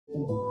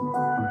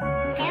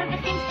Ever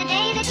since the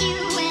day that you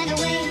went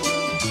away,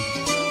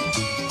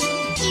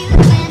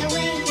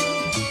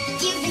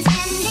 you've been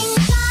sending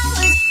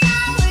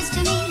flowers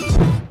to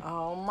me.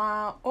 All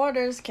my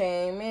orders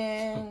came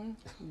in.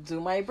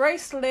 Do my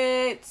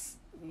bracelets.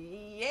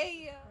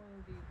 Yeah.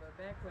 Diva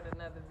back with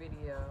another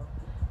video.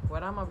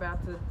 What I'm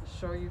about to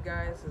show you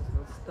guys is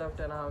the stuff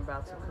that I'm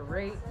about to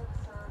create.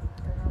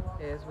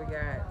 We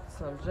got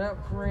some jump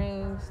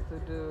rings to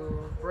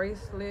do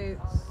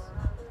bracelets.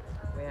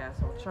 We have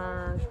some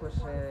charms, which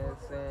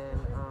is in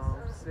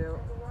silk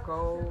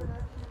gold.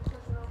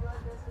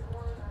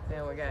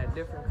 Then we got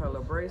different color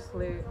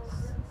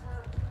bracelets.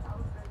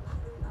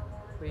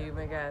 We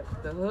even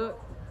got the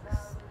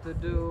hooks to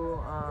do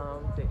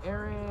the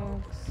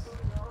earrings.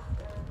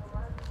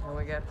 And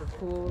we got the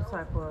cool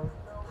type of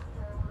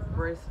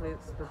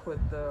bracelets to put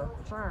the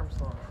charms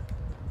on.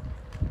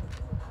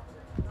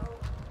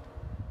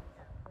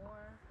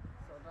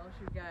 So don't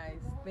you guys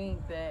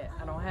think that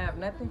I don't have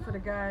nothing for the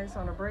guys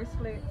on the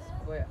bracelets,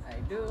 but I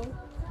do.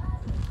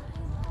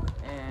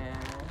 And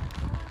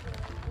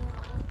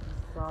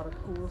it's all the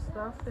cool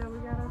stuff that we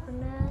got up in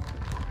there.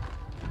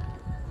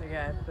 We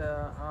got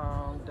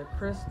the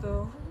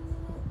crystal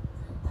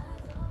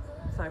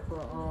type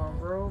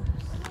of ropes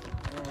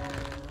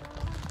and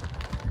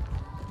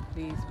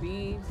these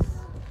beads.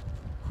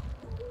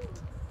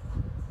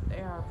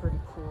 They are pretty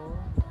cool,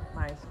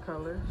 nice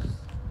colors.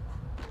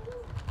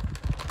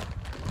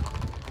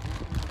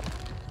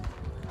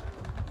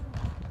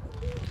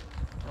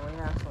 And we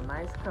have some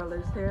nice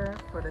colors here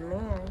for the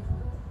men.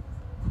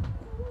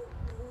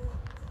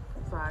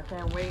 So I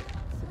can't wait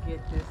to get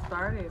this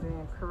started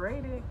and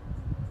create it.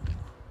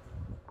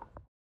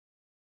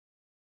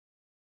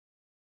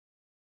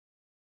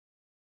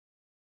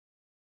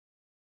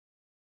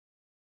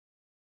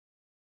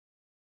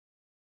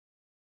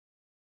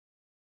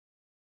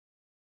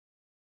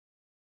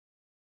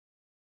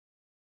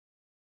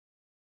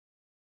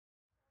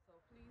 So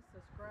please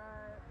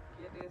subscribe,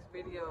 give this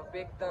video a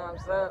big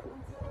thumbs up,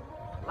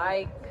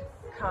 like,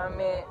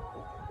 comment,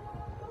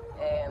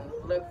 and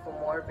look for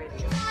more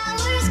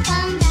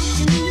videos.